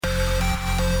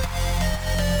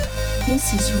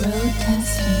This is road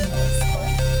testing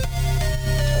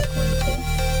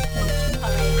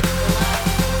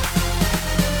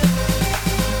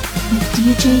with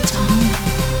DJ Tom.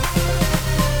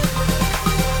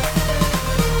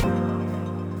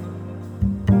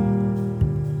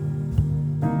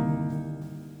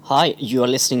 Hi, you are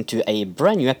listening to a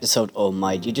brand new episode of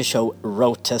my DJ show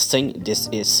Road Testing. This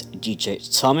is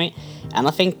DJ Tommy, and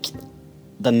I think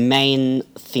the main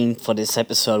theme for this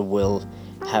episode will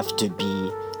have to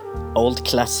be Old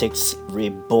Classics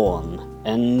Reborn.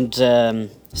 And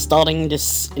starting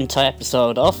this entire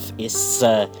episode off is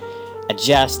a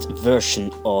jazzed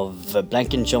version of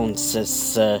Blanken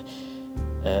Jones's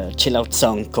chill out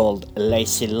song called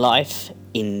Lazy Life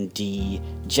in the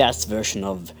jazz version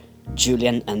of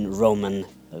Julian and Roman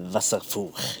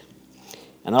Wasserfuhr.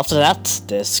 And after that,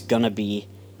 there's gonna be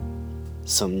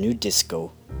some new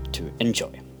disco to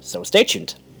enjoy. So stay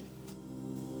tuned.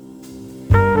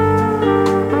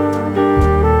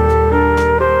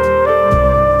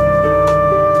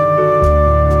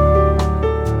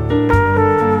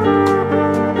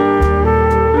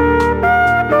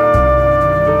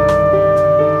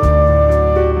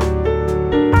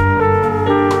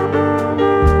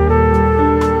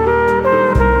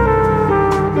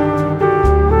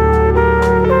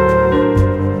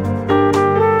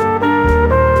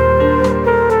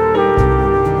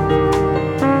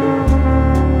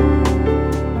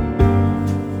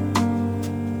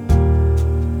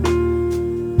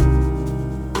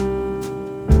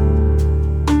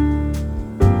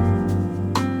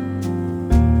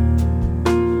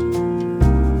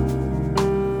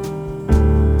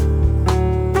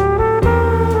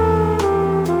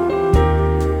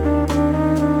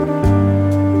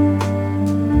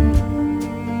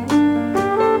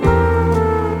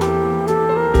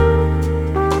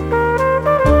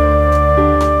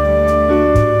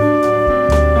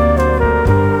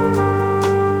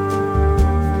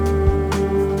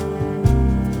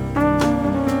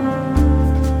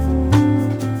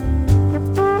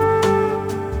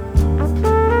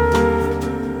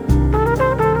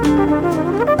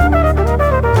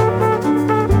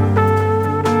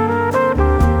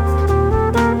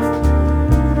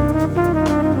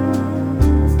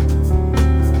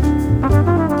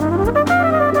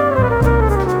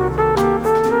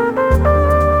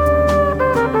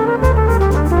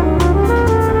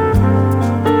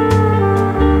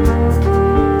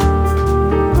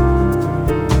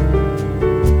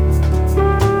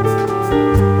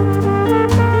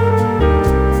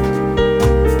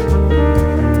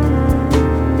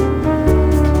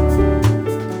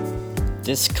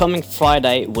 This coming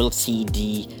Friday we'll see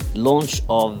the launch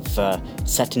of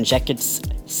Satin Jacket's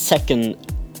second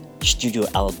studio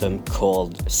album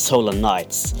called Solar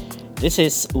Nights. This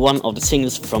is one of the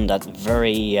singles from that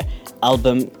very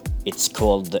album. It's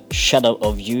called Shadow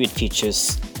of You. It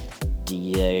features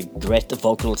the great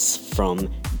vocals from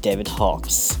David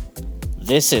Hawkes.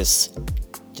 This is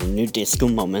the new disco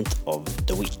moment of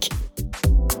the week.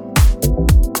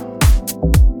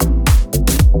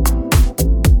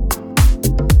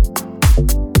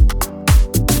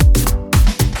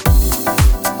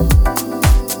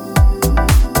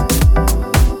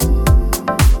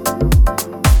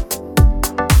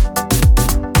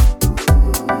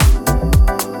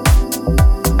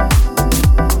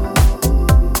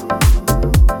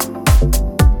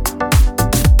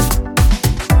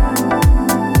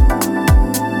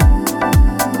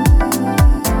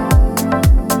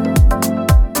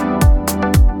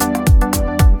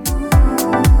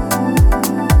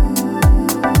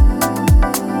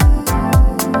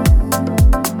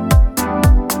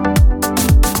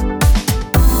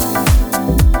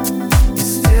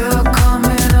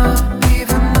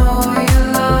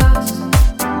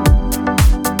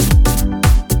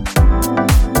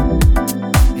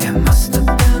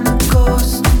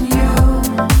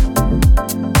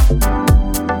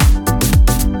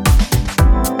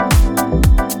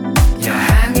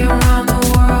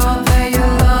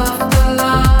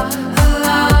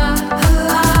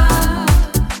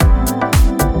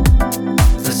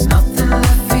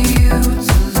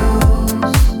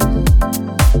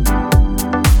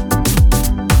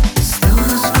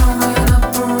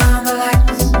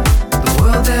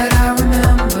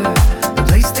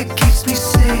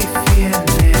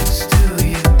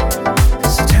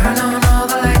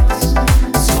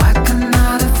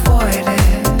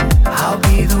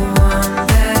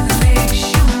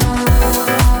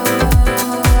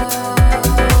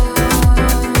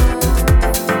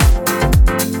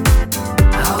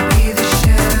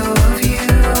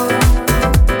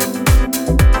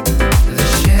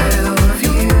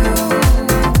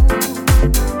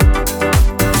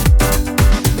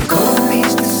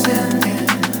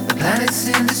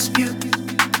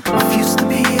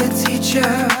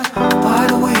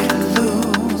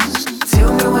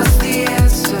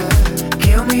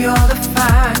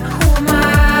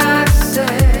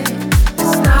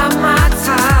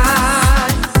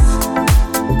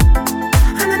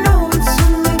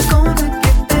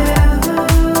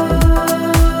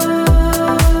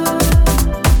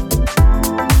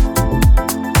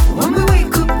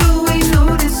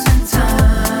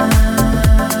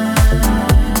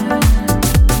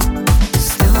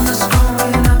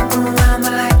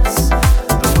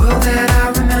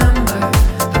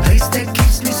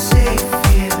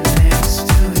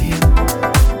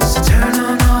 So turn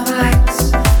on all the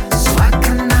lights so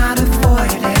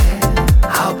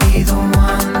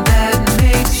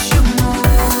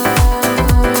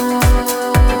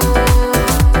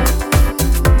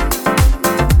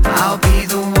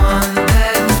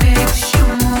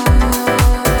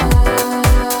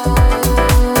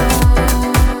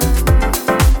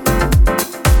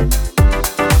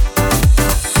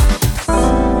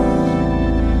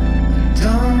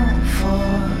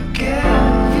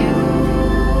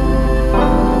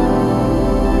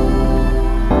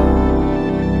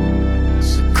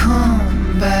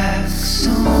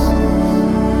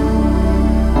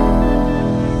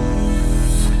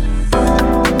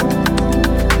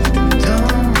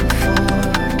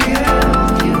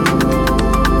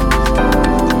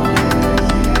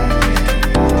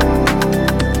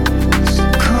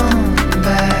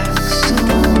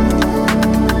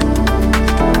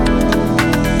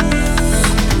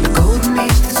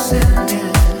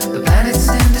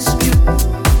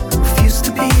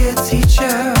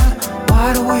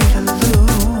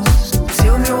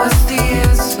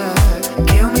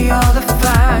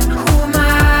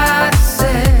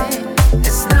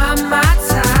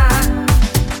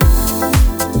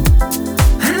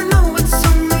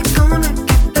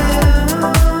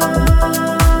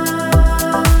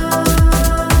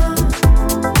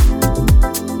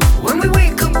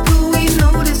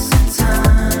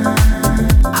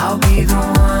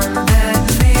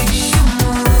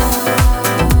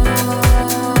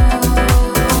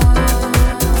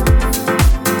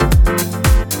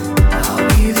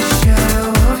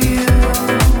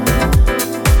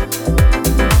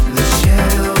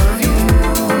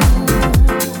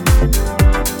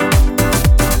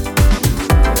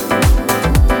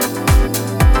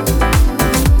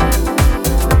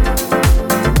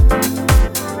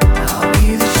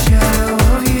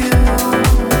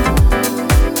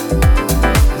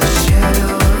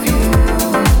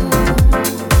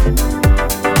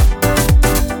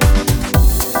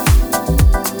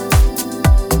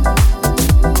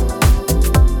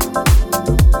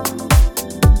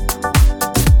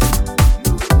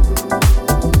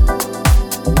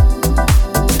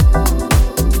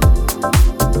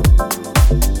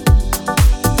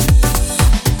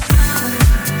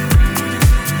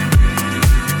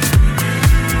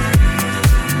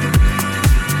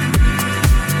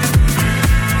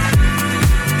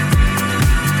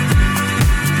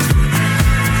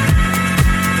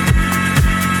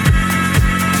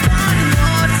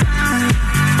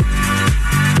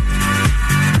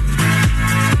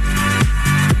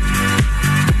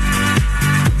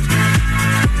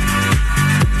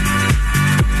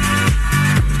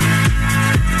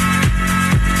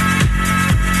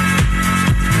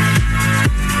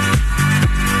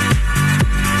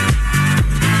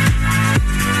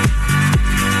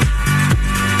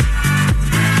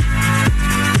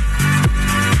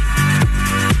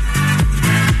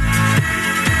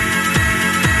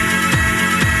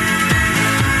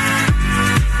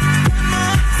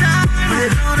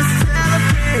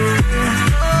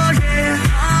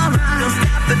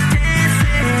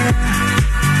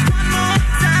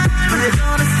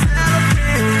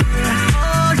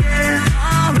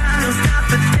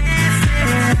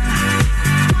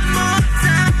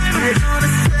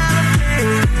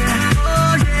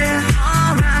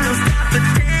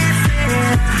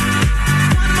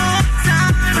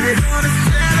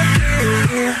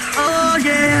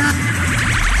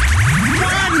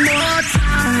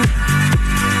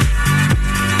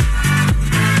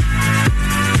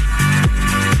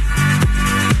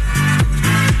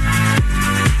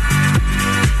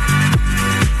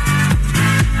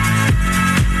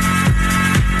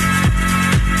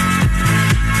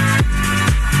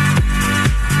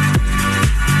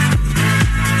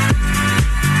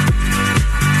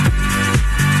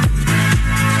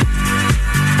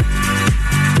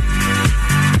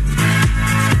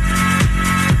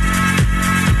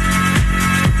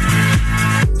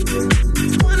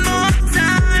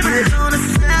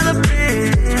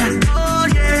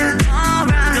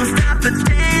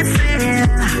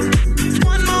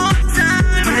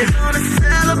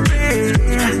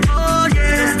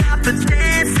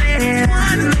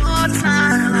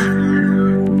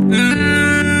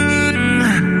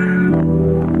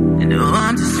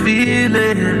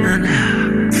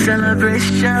feeling.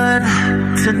 Celebration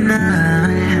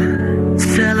tonight.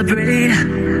 Celebrate.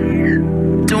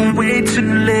 Don't wait too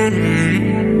late.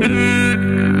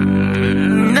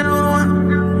 No,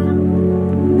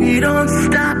 we don't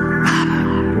stop.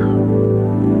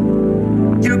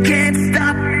 You can't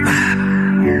stop.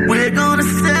 We're gonna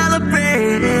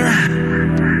celebrate.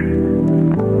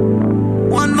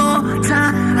 One more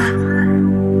time.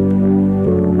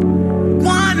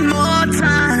 One more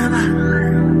time.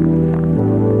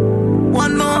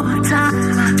 One more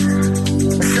time.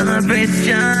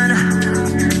 Celebration.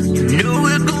 You know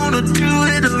we're gonna do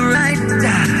it right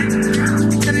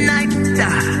tonight.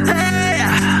 Hey,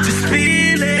 just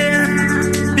feel it.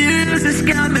 Music's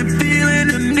got me feeling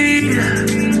the need.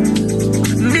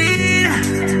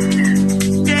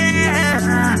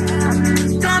 Yeah.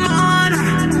 Come on.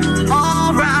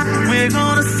 All right, we're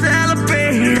gonna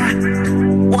celebrate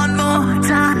one more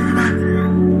time.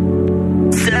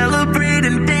 Celebrate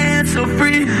and dance so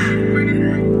free.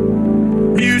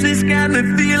 Music's got me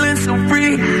feeling so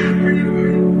free.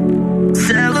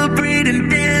 Celebrate and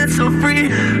dance so free.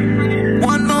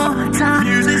 One more time.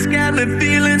 Music's got me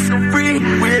feeling so free.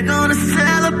 We're gonna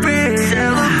celebrate.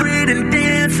 Celebrate and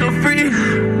dance so free.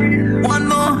 One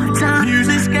more time.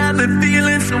 Music's got me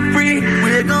feeling so free.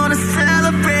 We're gonna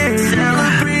celebrate.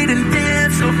 Celebrate and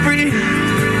dance so free.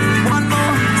 One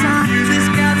more time. Music's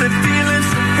got me feeling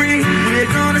so free.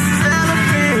 We're gonna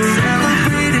celebrate.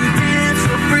 Celebrate and dance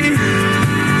so free.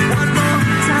 One more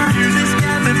time. Music's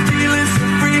got me feeling so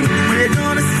free. We're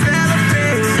gonna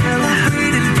celebrate.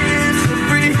 Celebrate and dance so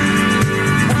free.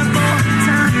 One more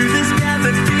time. Music's got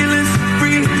me feeling so free.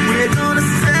 We're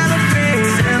gonna celebrate.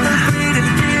 Celebrate and dance so free. One more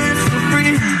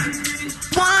time. Music's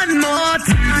got me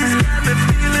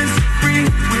feeling so free.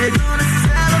 We're gonna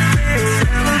celebrate.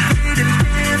 Celebrate and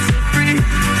dance so free.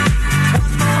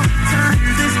 One more time.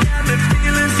 Music's got me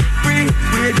feeling so free.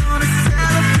 We're gonna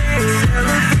celebrate.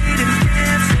 Celebrate and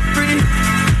dance so free.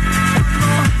 One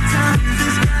more time.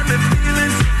 Music's got me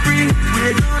feeling so free.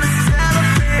 We're gonna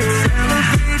celebrate.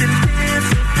 Celebrate and dance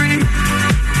so free.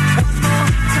 One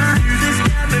more time. Music's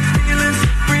got me feeling so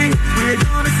free. We're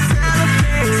gonna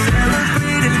celebrate.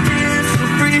 Celebrate and dance so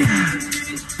free.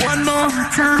 One more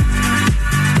time.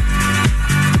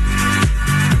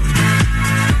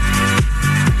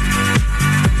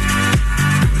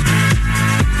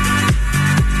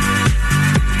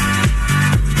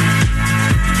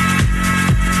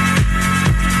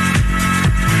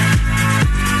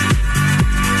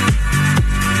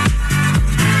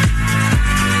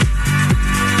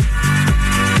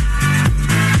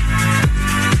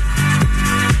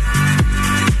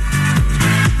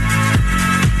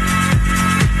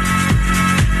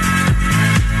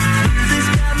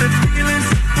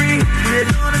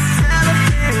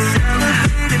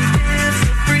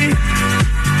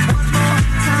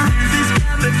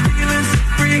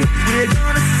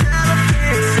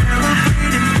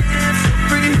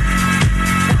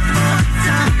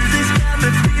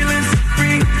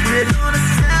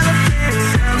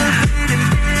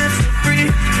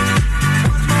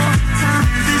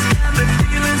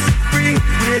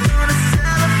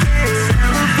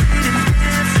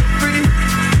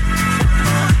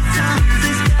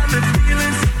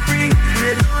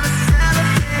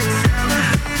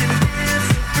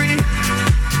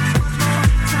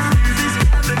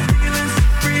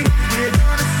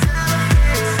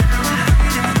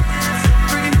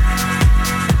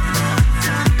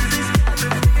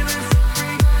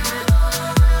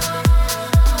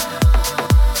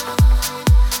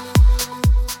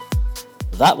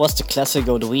 That was the classic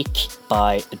of the week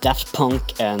by Daft Punk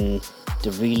and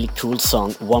the really cool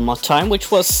song One More Time,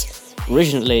 which was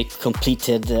originally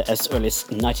completed as early as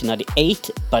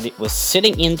 1998, but it was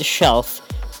sitting in the shelf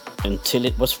until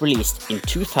it was released in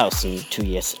 2000, 2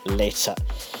 years later.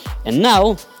 And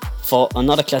now for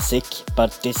another classic,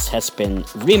 but this has been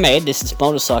remade. This is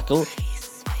Motorcycle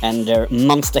and their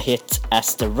monster hit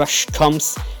As the Rush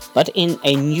Comes, but in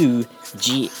a new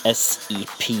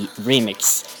GSEP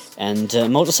remix. And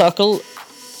Motorcycle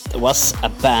was a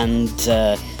band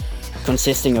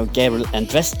consisting of Gabriel and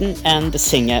Dresden and the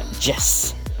singer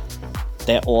Jess.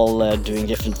 They're all doing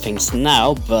different things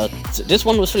now, but this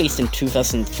one was released in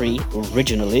 2003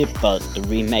 originally, but the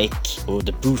remake or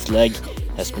the bootleg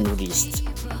has been released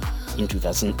in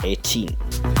 2018.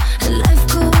 Life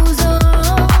goes on,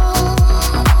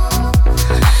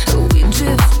 we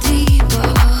drift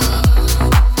deeper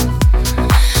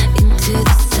into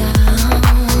the sound.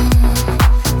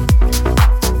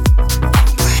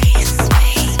 Embrace me,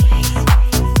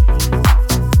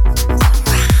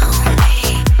 surround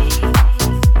me.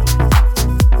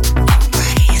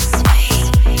 Embrace me,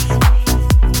 surround me.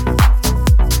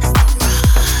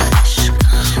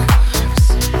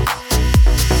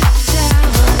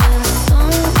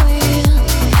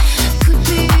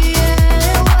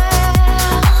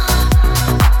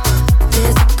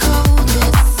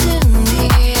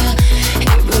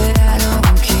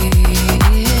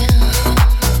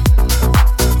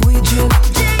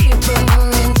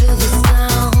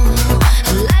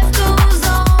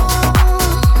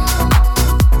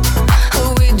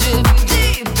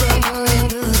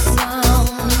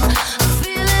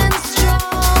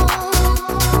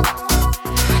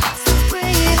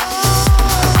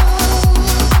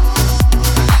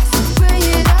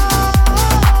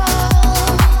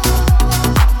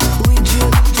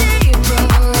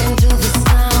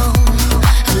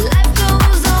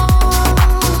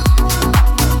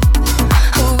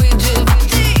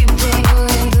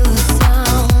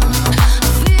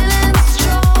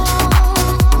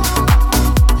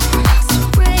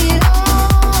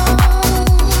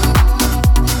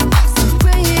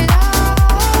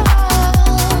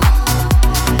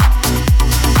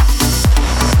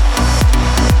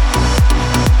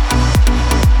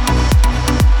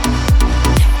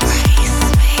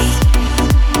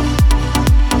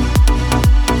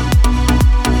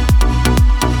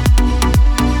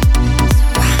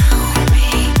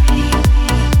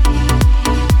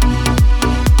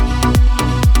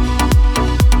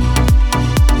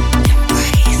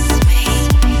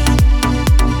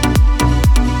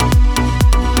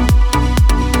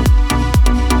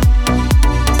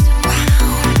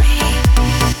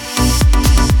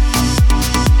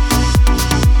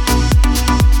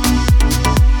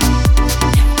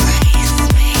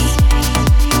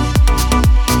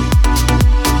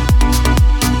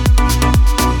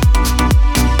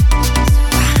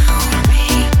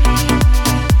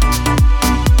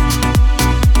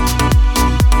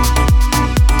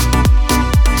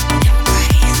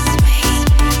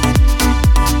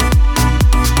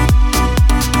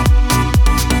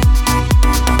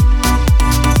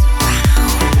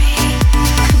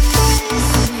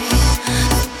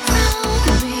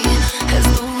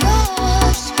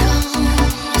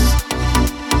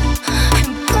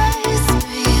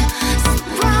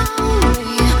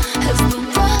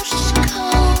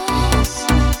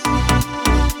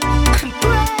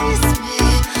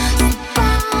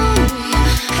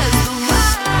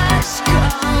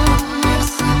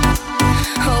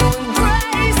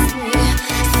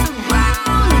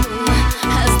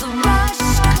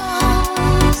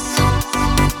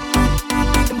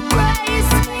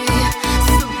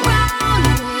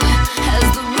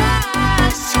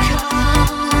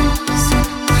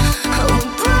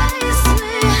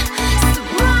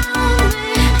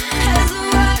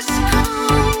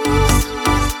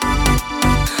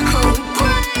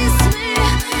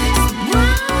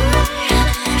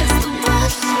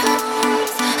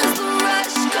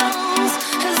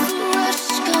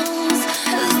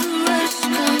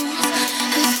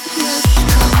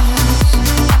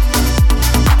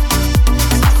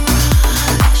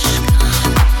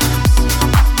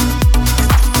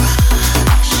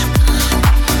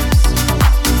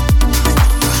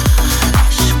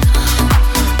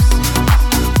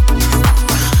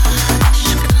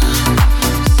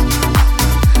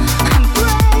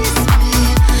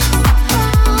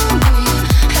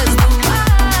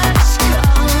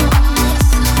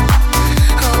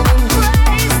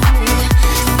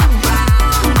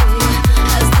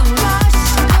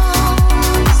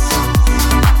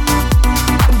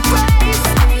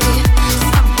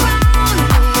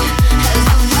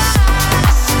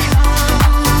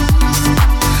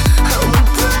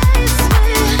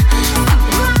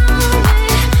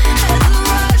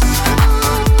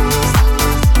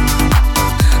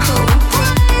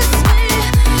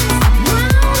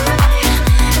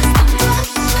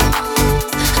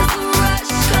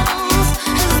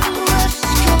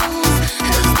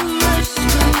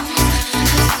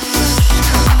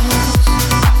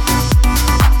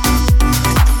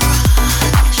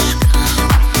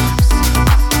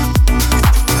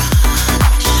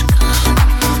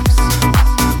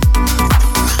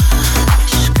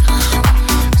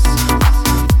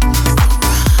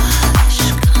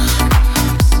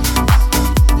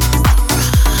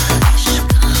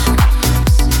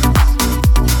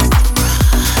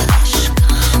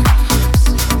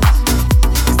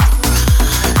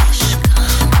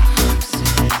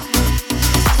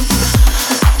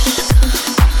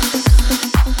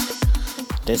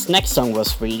 This next song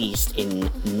was released in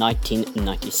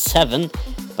 1997,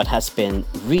 but has been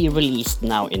re-released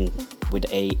now with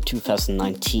a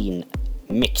 2019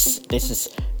 mix. This is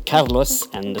Carlos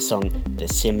and the song The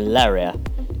Similaria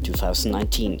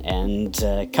 2019,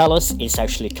 and Carlos is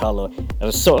actually Carlo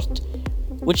Resort,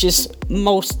 which is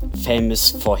most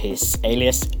famous for his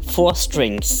alias 4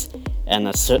 Strings and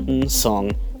a certain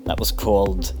song that was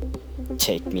called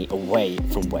Take Me Away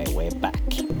from Way Way Back.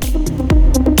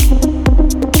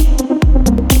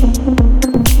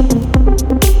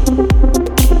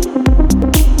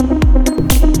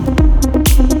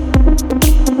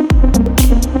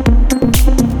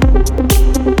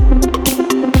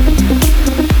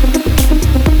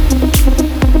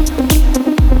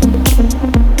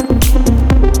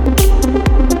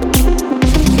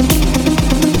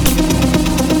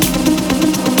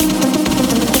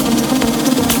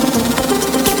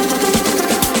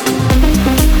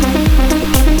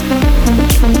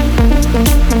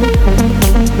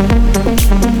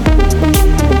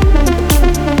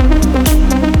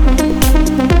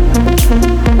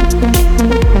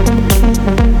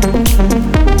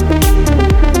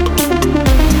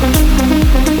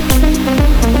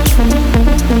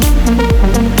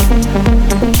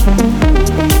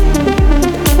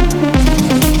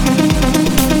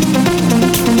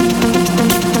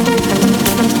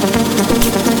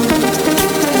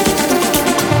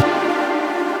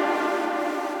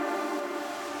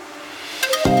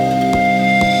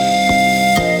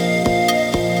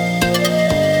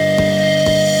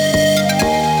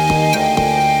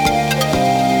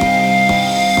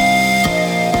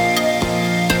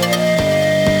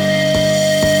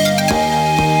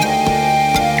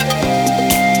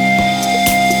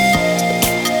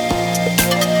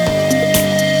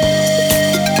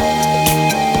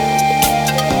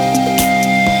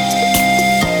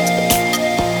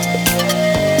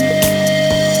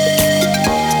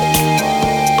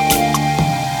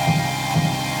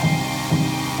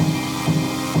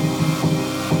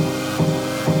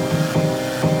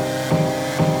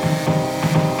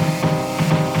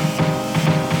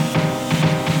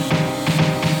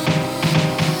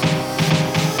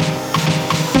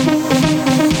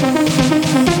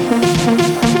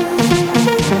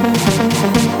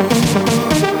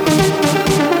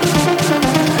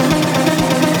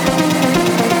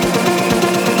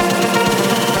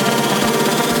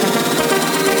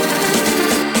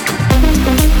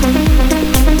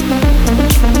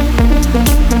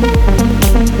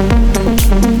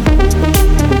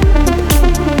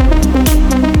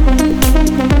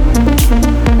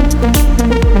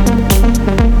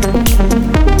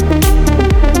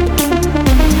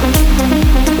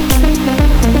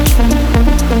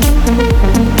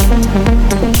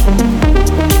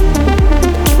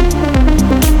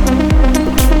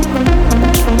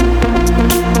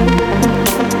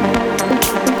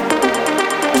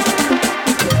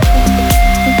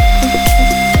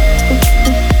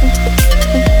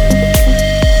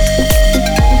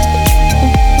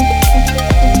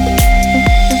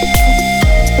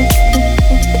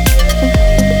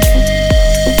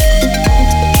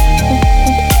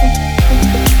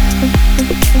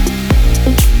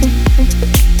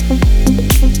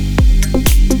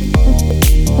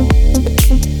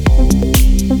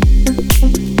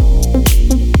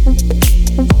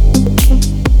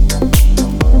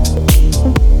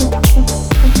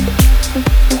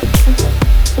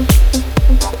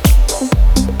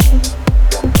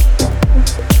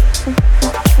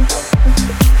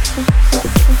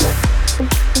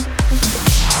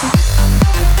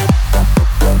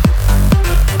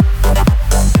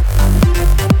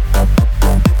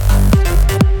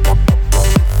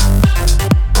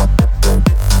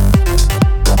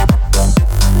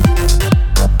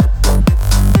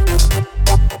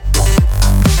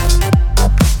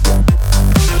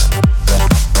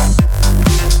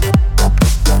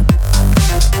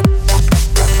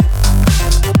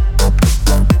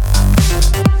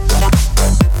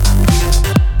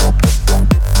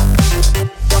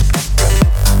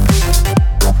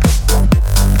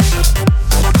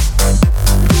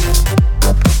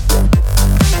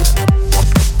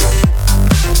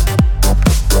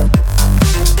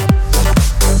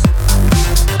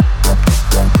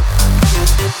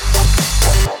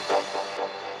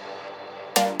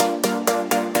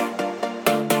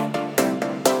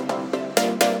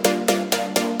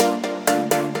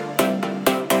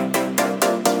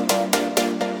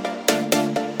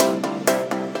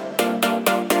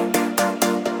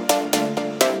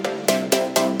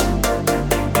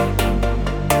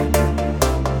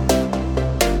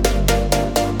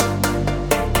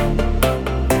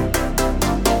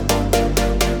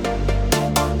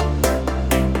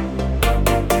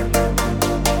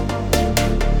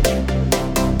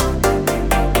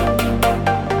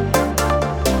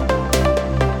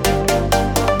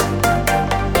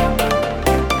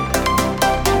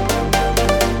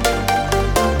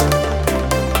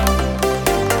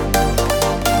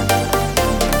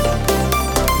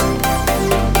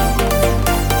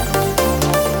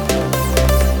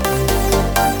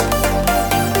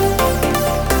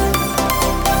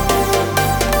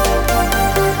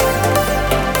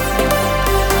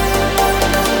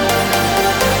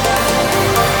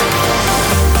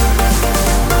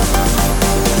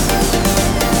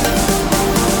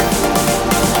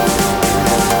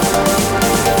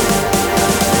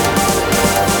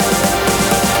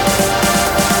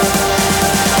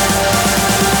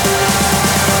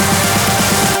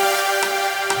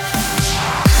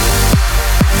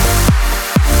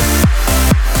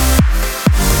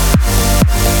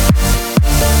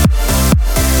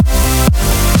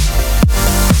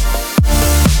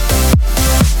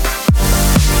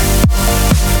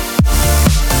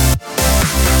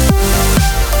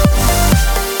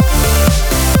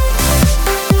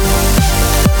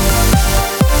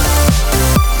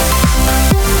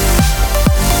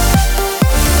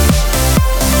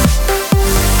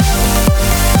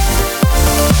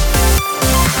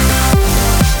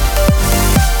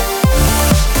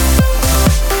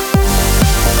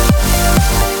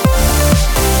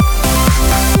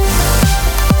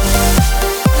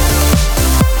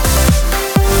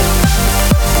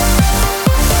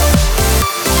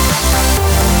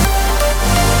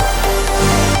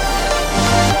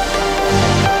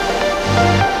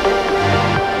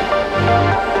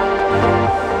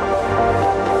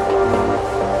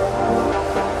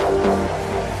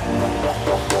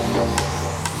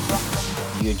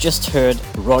 just heard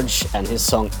Rog and his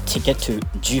song Ticket to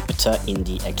Jupiter in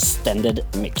the extended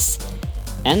mix.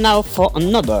 And now for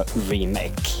another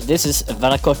remake. This is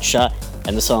Veracocha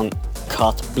and the song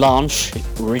Carte Blanche,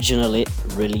 originally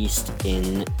released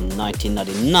in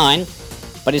 1999,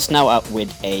 but it's now out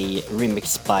with a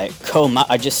remix by Coma.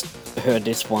 I just heard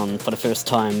this one for the first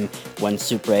time when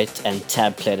Super 8 and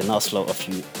Tab played in Oslo a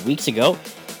few weeks ago.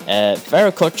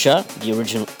 Veracocha, the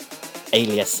original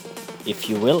alias if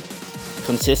you will,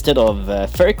 consisted of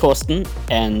Ferry Corsten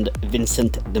and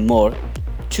Vincent de Moor,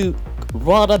 two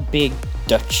rather big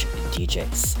Dutch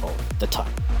DJs of the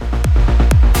time.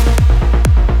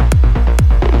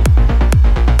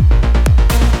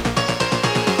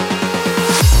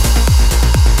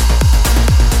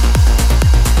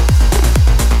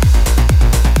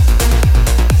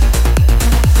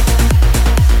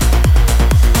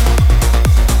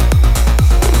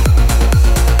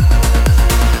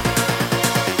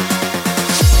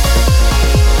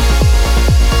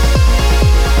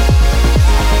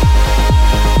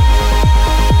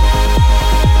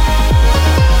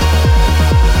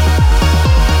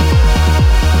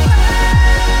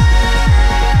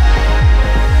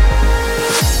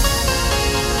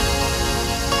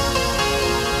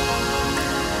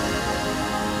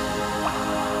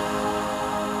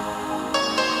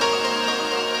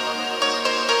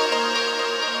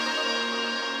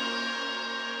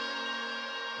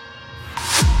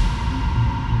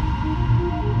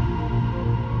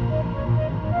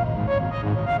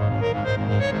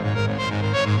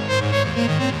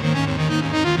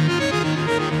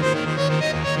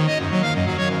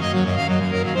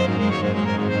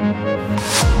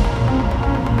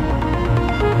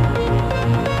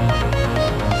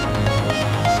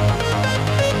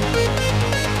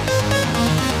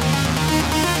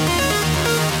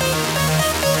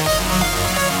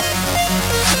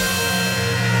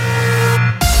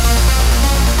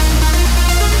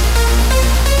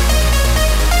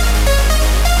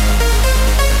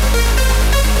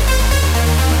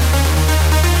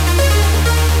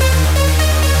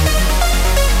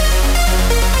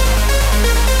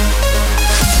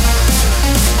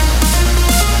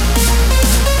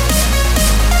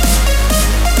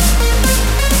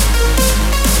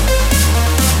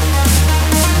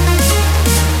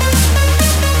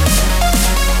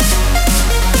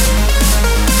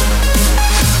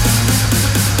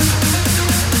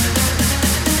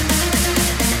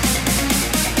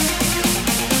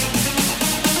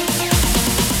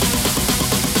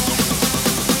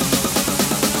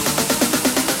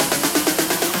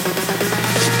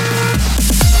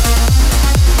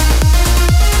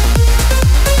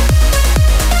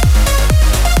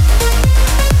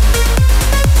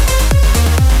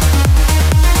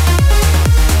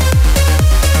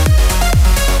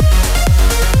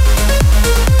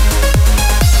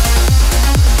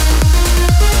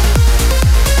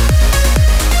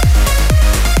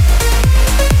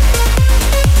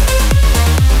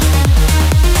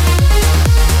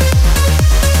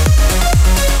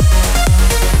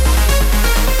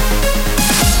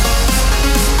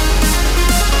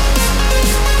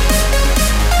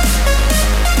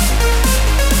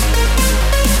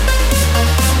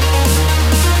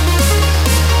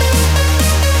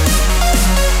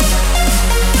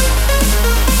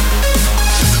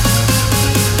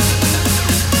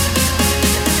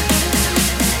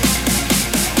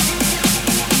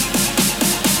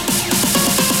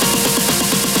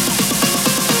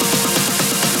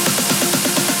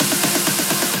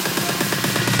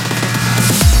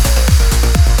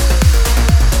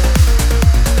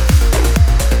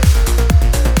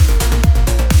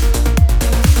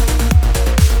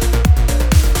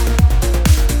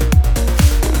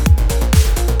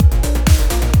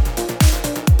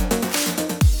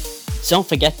 Don't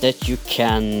forget that you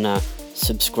can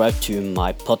subscribe to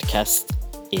my podcast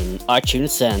in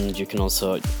iTunes, and you can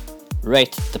also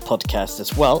rate the podcast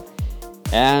as well.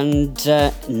 And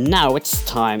now it's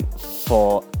time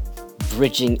for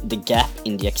Bridging the Gap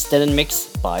in the Extended Mix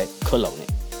by Colony.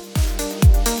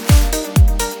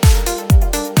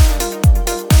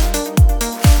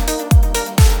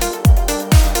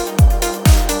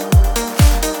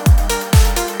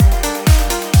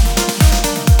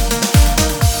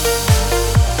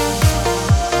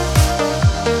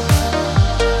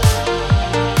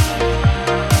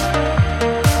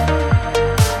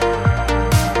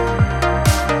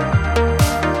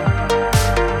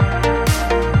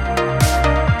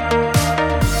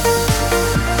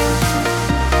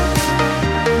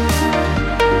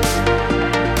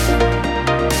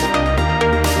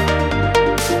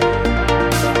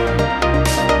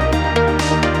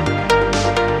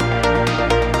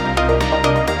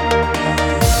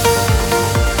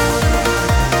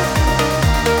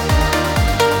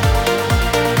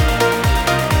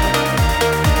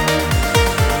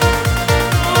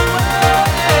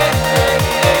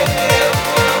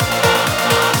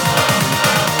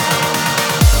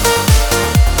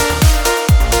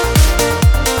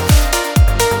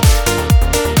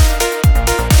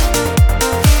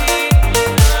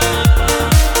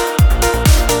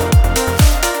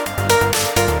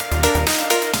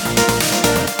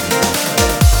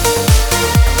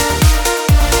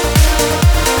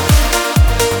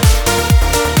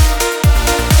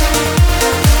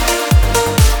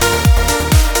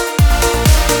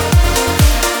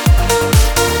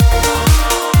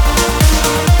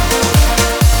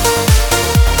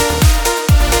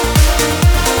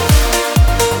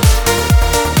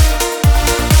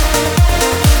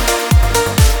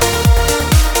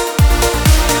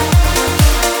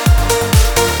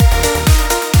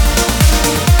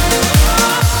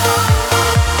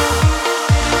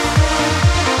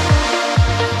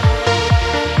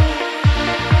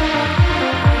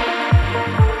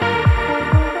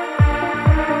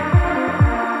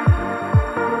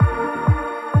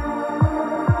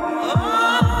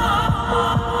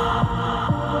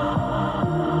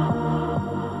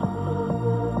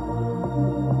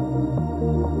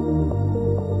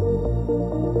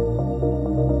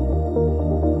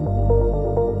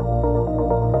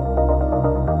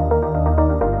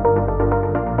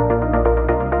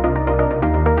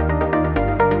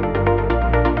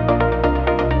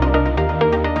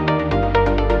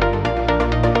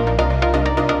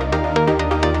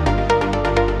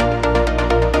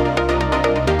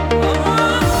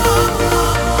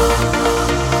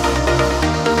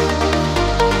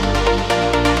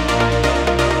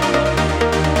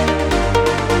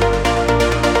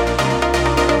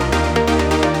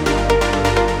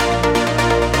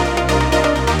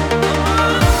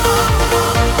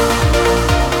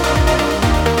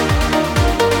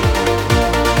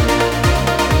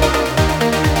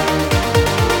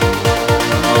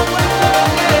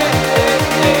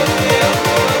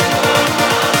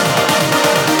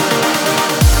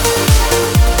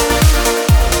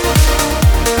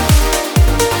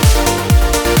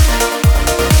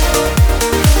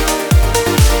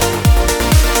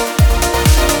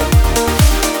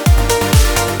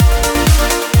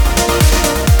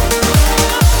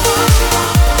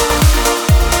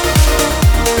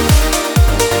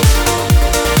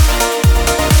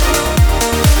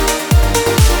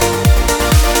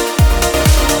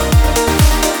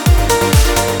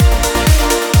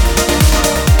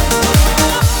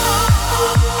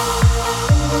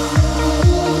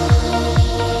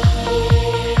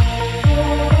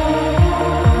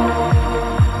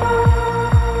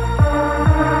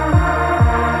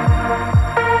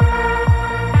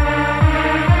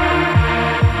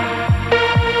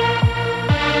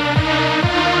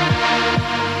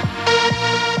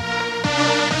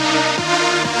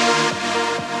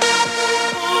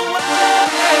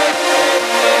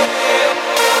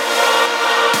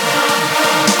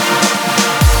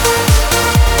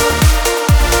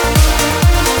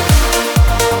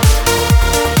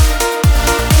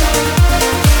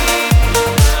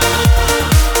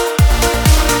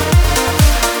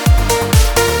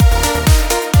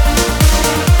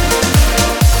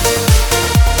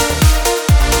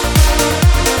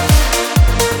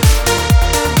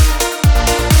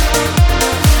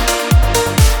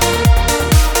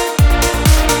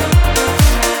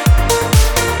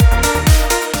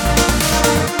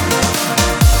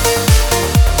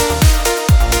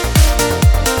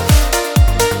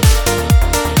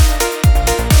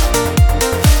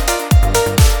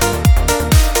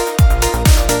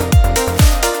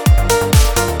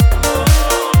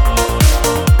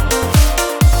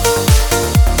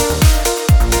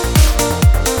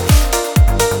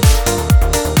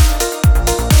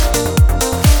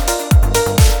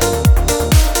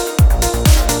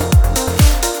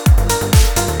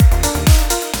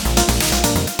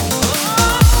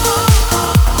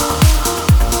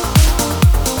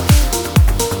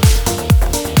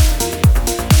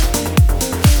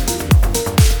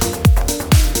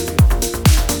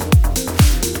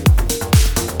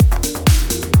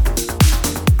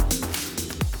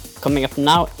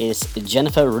 now is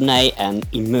Jennifer Renee and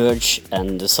Emerge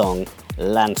and the song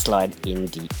Landslide in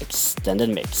the extended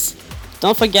mix.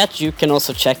 Don't forget, you can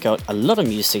also check out a lot of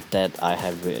music that I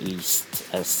have released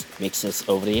as mixes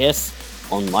over the years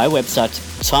on my website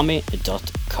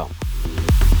tommy.com.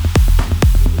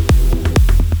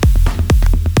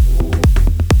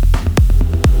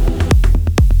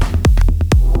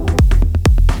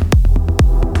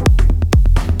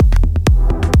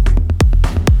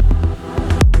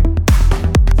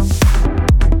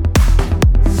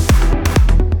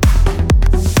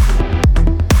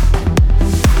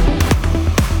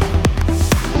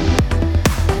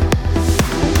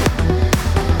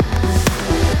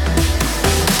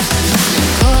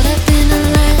 Caught up in a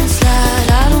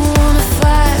landslide, I don't wanna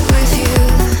fight with you.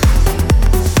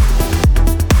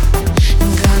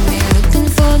 Got me looking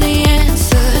for the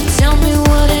answer. Tell me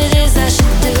what it is I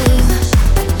should do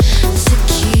to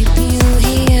keep you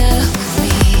here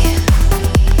with me.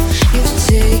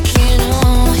 You've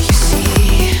taken all you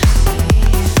see.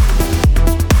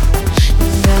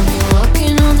 Got me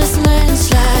walking on this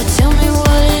landslide. Tell me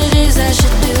what it is I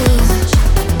should do to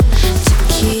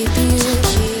keep you.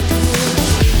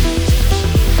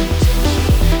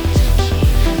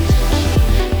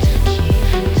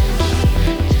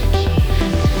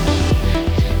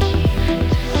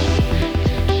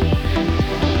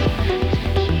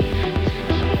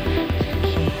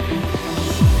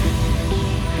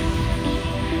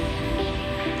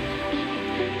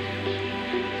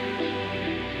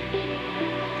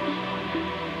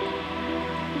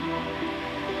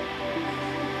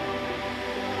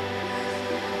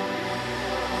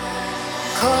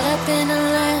 Caught up in a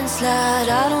landslide,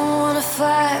 I don't wanna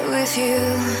fight with you.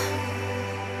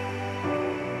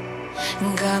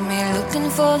 Got me looking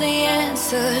for the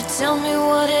answer. Tell me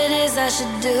what it is I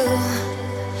should do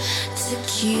to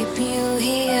keep you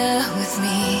here with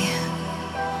me.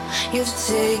 You've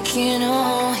taken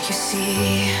all you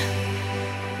see.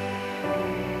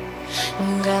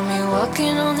 Got me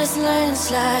walking on this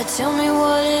landslide. Tell me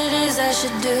what it is I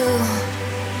should do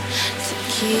to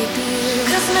keep you.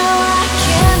 'Cause now I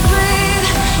can't breathe.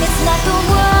 It's like the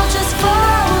world just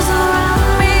falls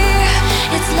around me.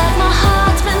 It's like my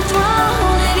heart's been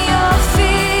thrown at your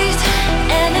feet,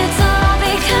 and it's all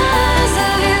because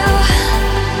of you.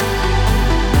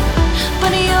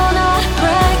 But you're not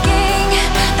breaking,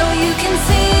 though you can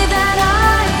see that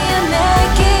I am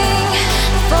making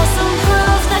for some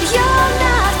proof that you're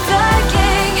not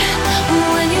faking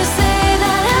when you say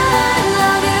that I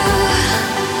love you.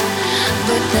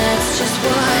 But that's just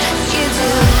what you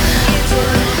do.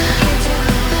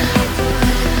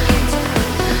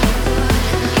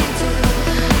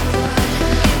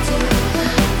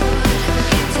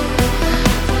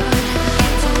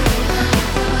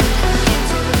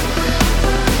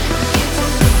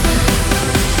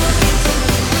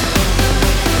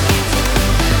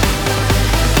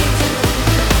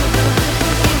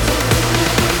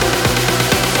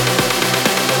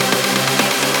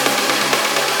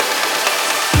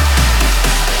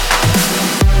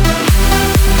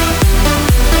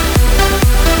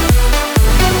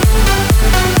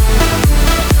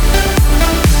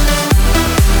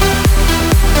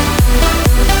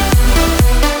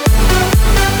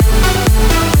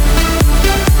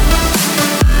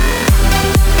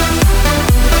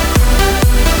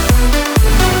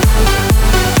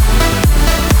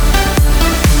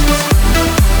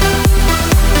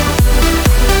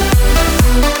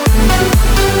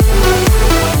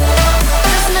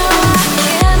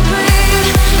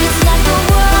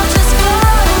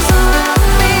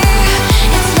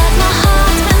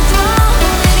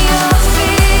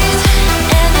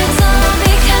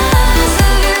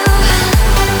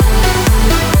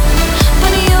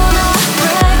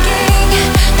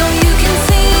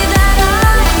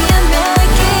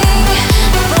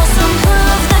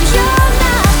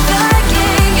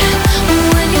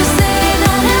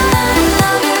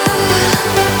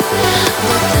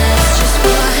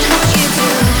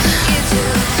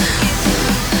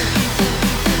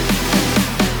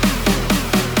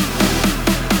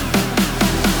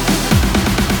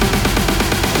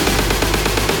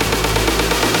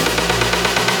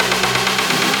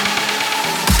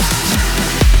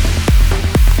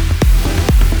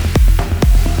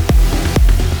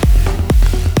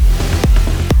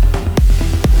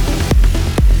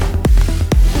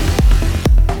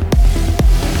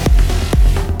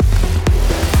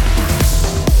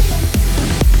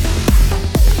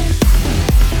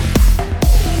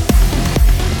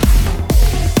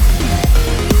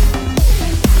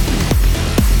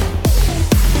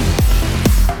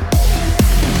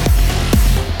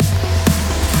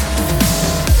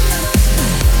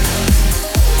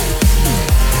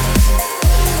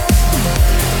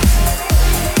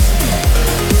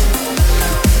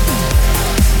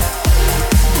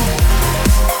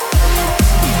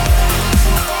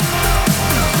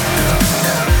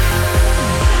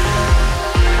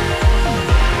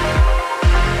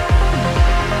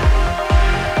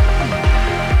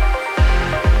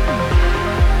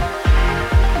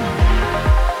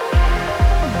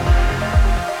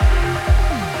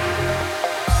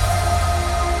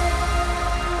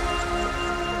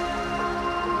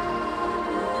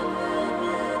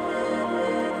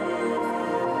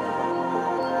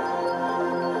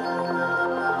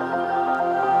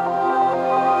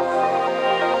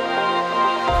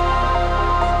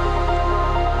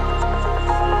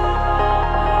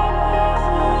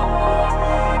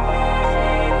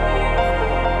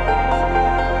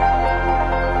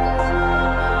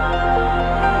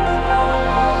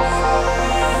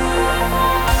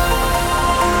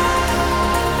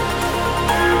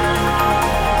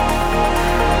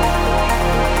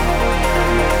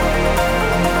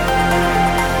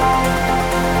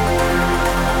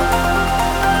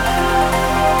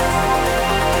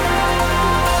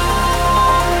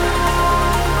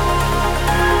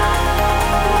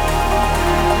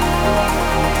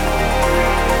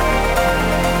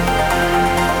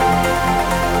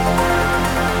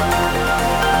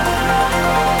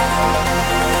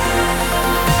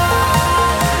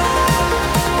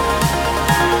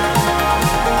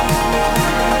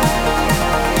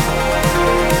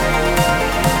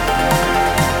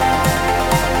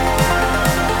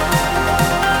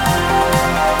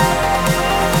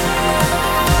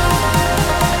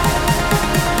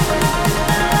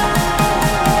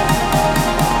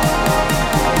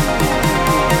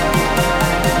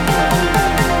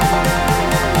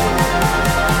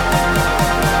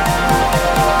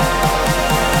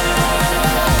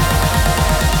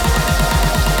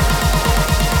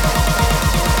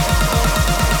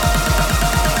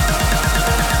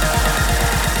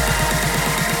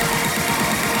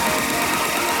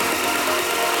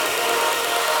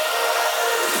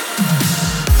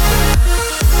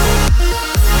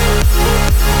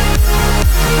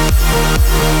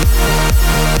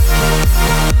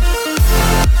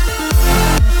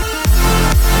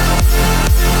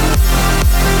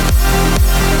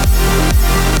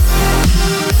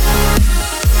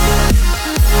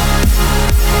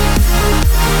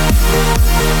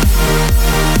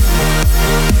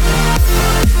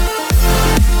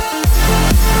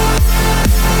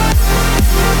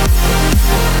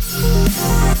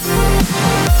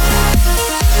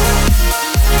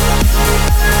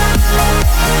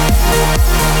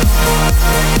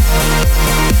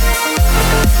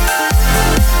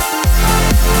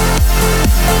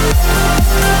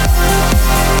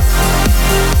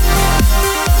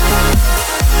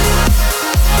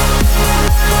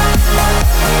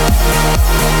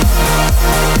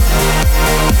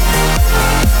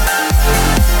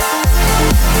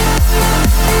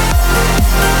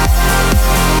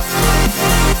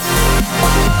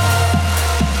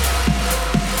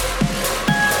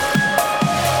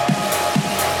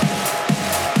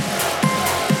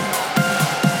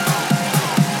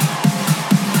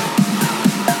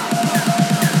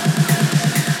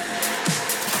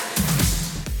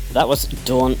 That was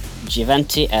Dawn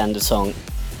Giventi and the song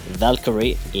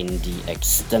Valkyrie in the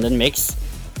extended mix.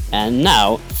 And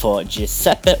now for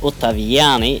Giuseppe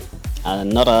Ottaviani,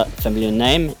 another familiar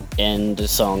name, and the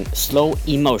song Slow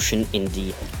Emotion in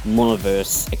the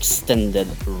Monoverse extended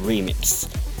remix.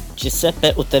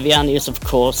 Giuseppe Ottaviani is of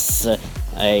course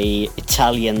a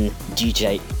Italian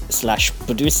DJ slash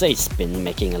producer. He's been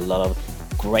making a lot of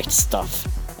great stuff,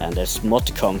 and there's more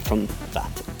to come from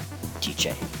that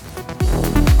DJ.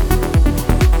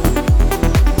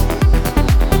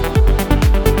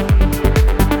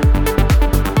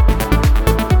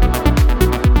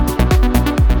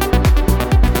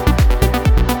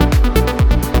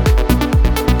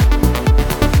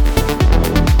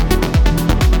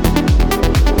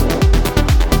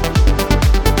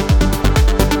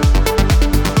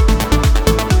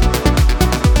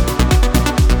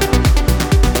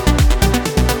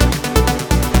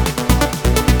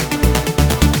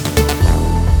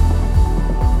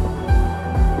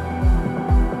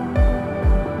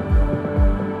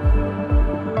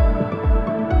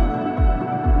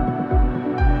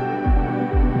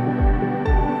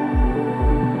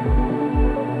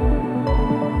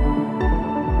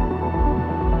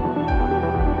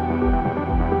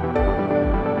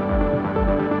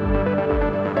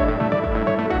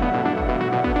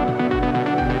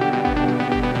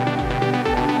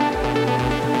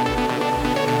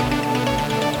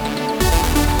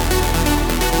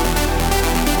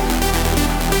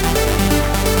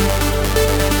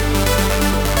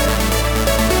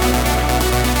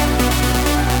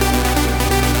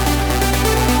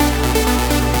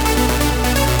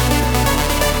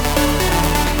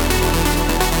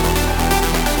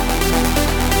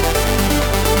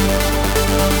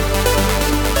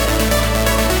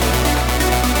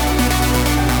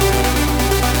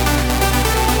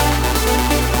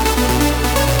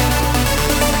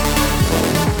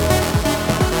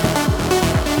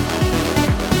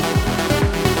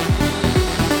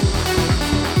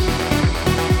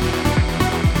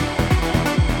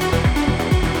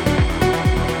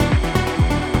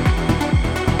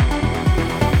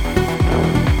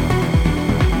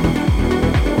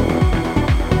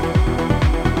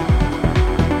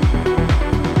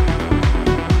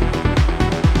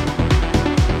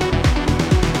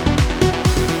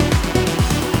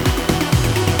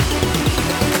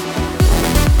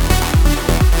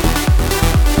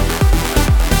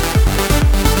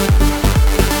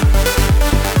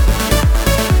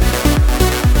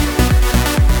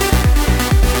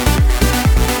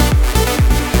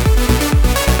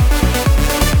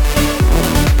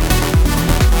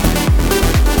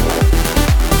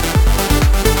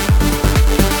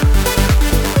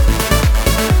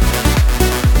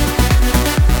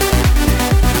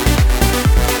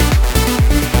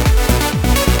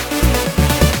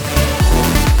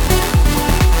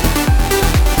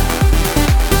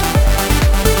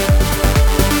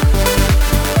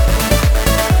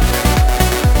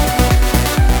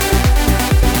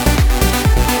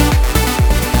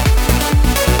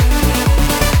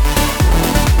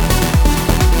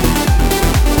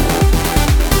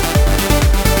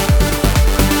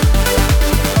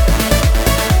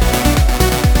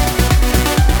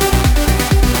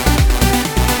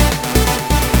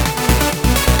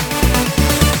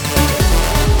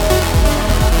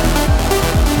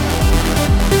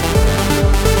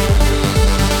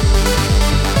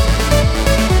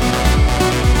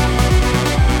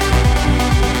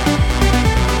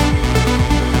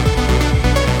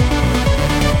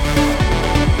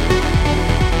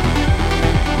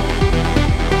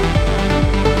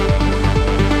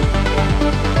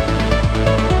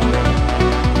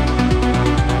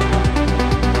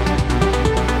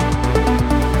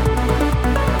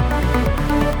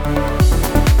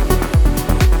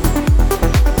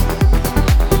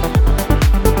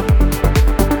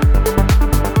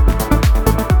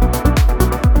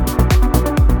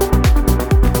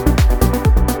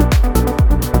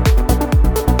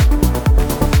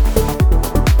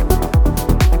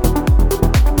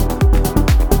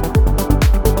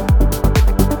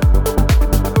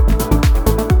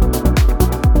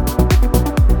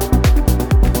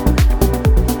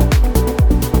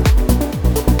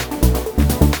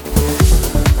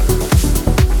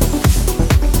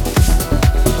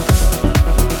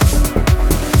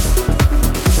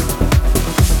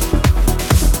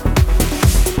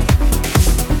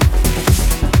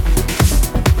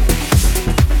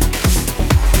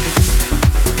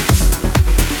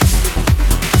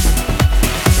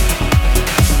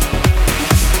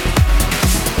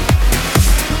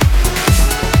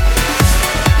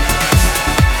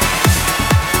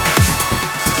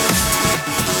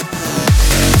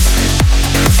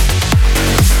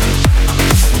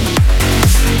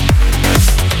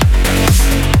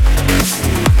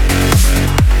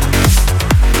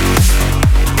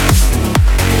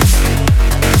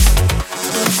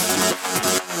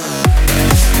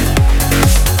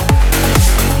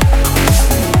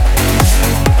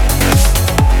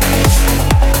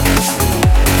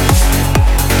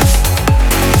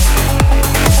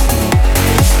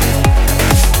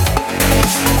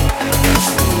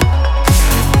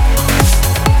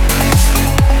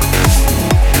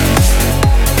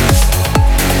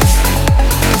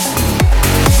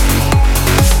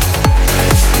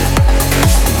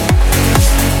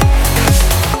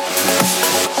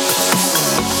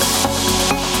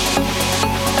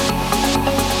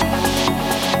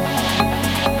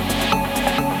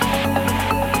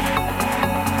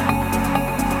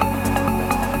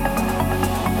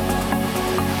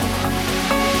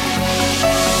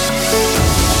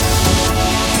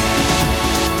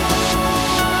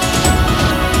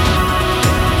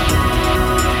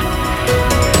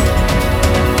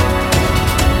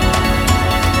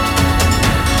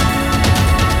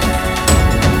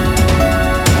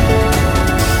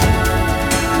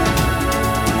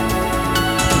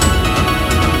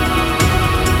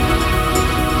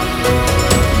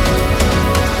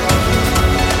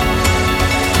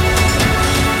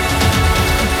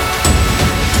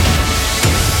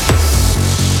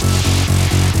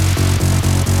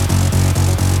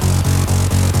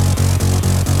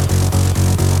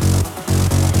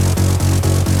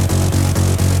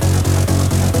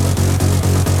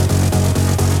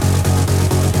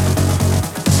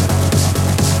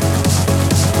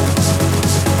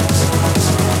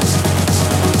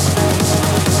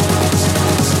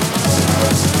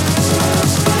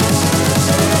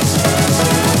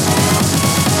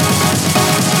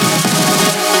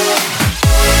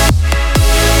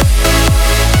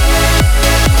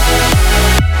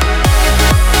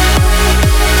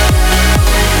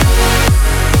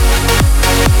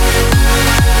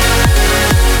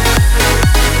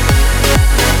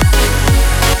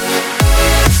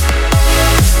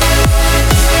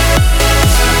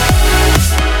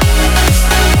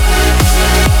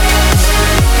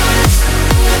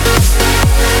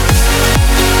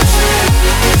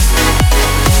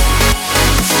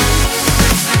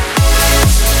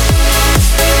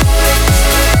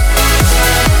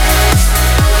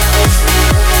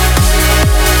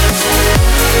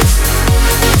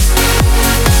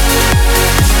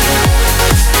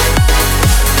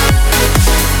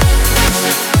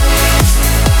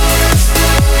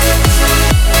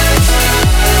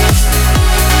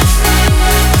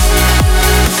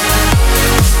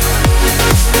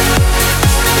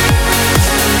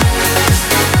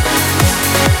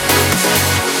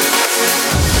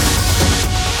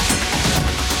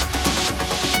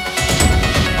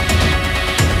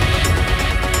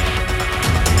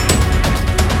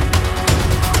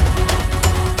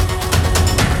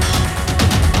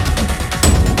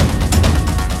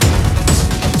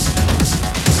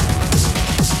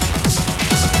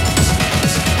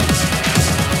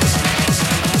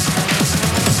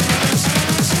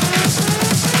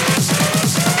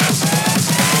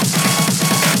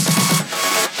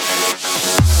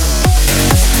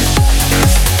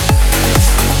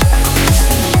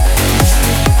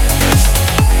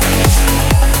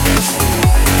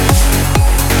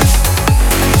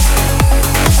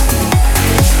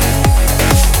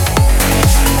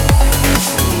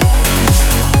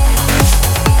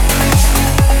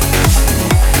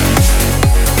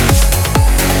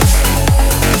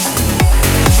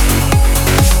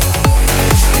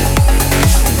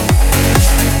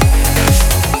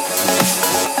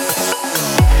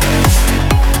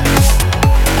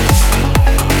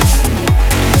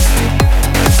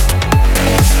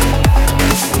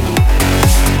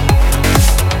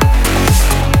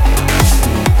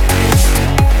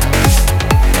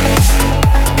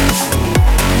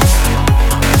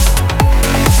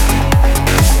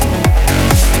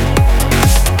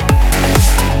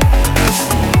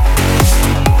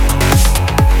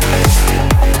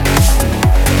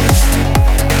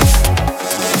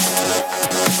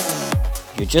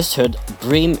 just heard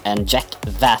Bream and Jack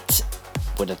That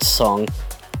with its song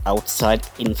Outside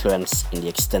Influence in the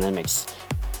extended mix.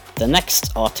 The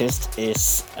next artist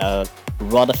is a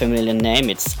rather familiar name.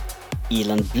 It's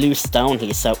Elon Bluestone.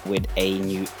 He's out with a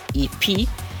new EP,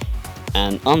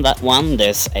 and on that one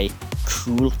there's a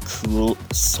cool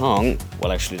song.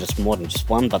 Well, actually there's more than just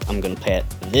one, but I'm gonna play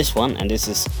this one, and this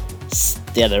is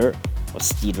Steeder, or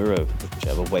Steeder, or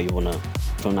whichever way you wanna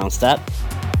pronounce that.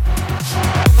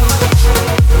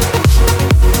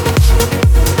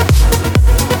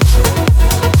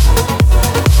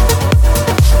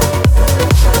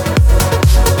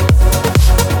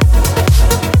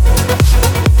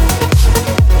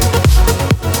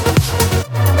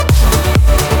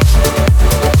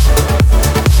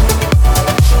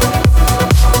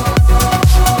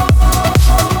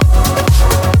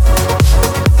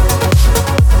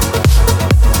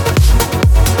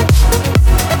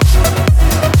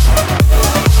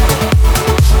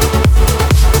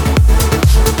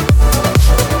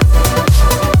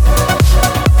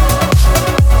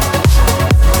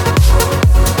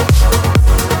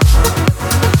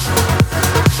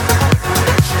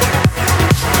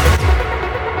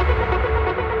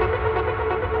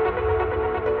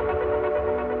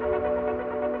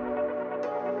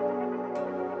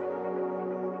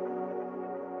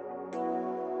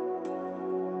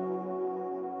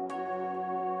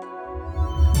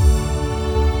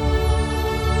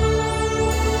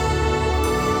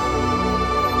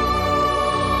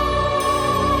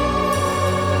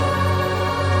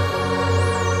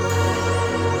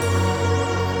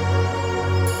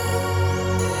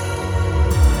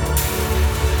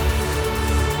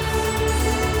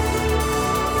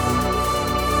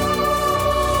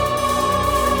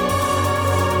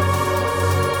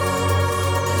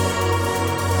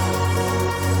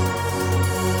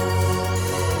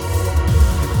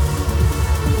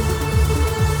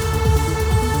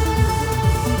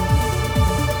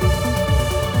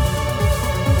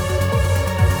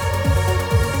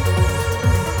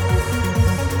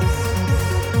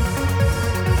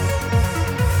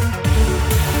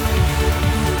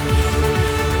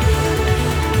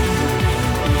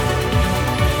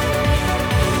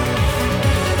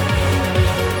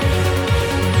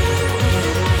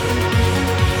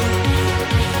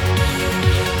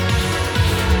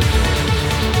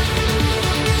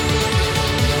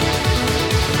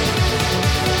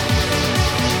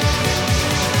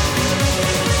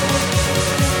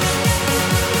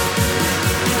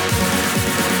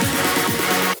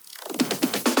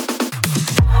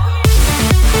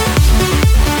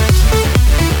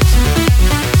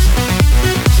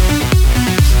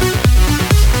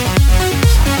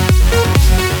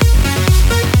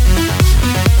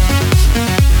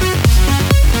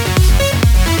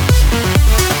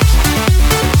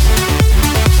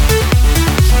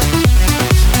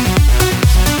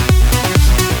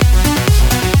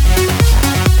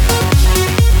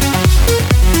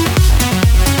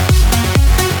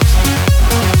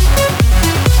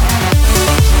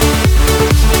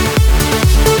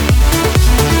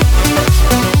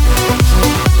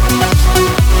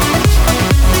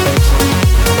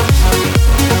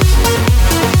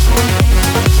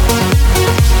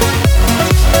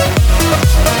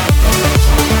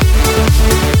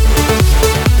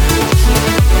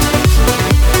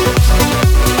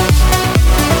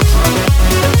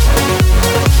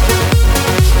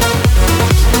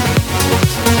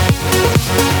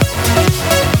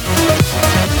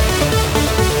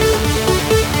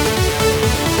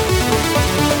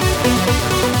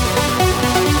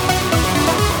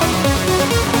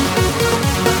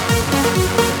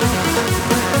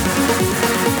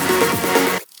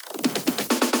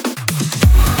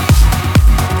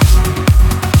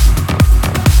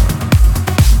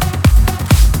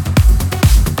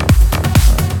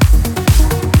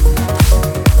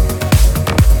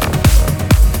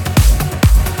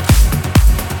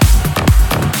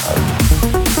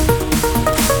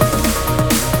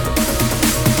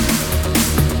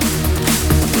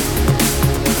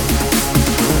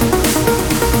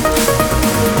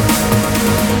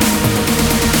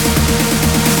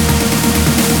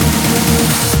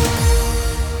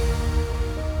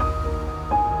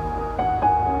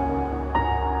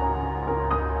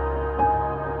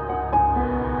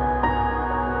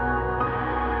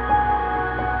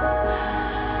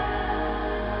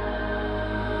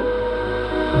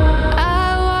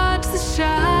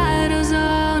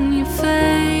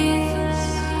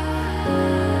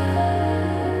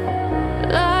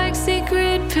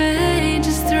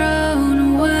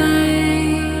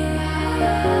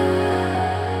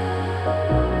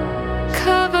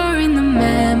 Covering the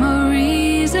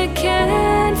memories I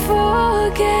can't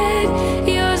forget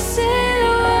your silhouette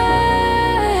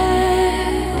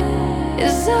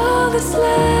is all that's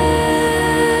left.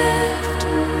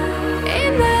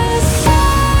 In the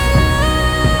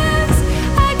silence,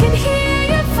 I can hear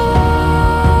your voice,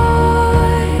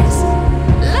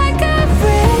 like a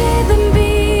rhythm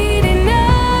beating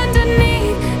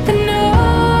underneath the noise.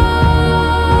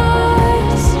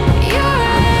 You're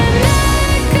an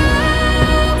echo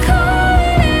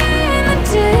calling in the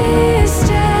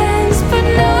distance, but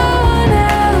no one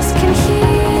else can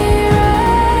hear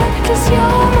it, 'cause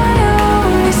you're my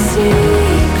only secret.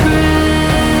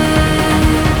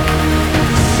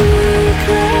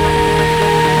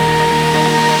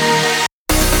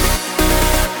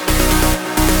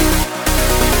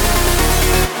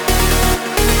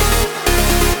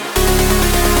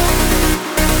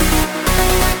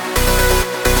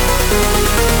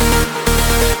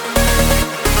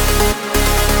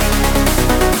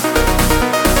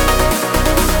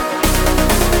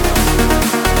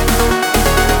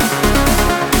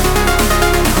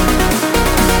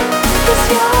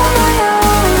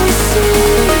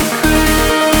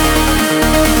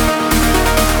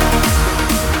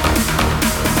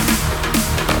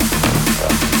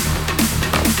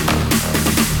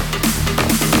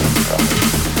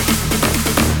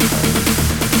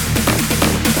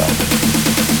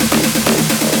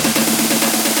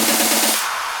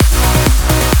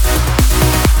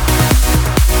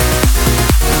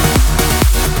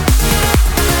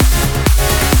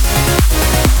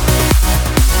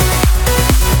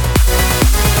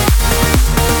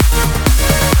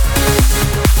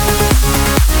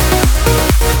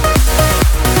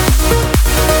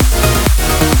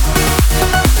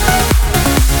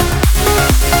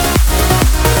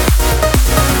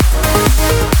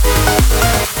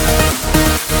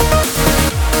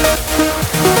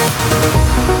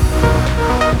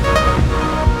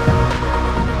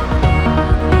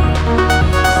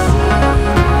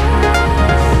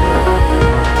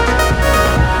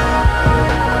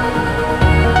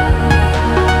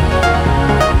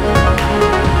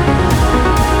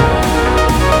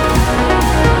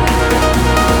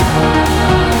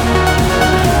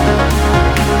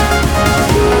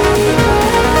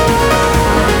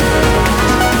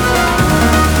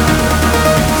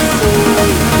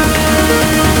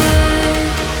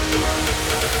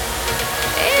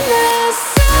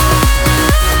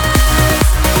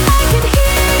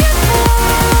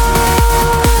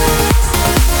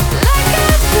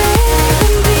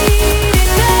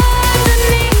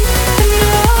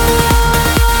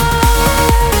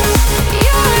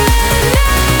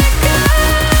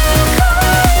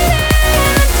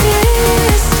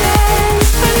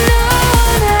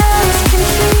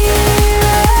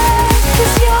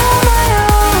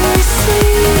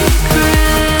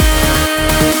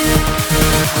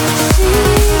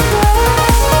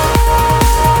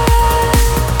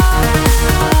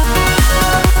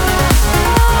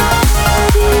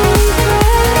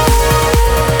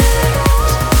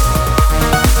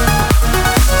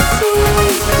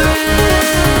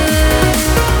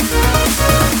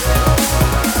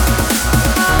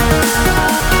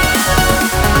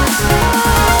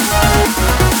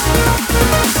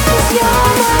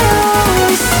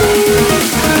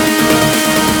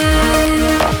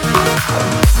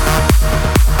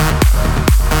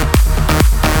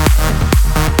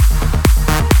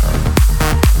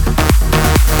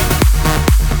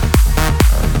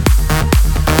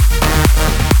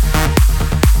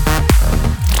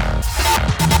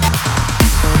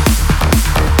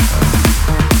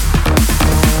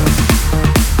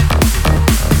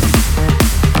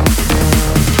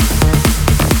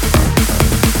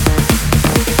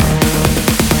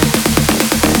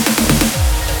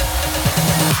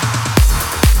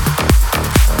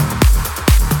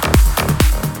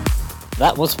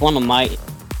 That was one of my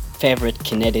favorite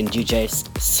Canadian DJs,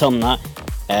 Somna,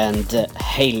 and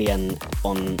Halian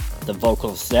on the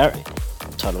vocals there.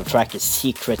 The title track is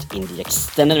Secret in the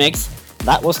extended mix.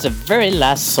 That was the very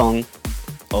last song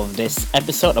of this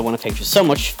episode. I want to thank you so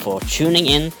much for tuning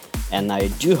in, and I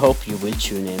do hope you will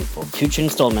tune in for future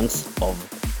installments of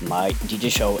my DJ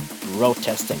show, Road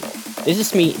Testing. This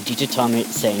is me, DJ Tommy,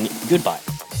 saying goodbye.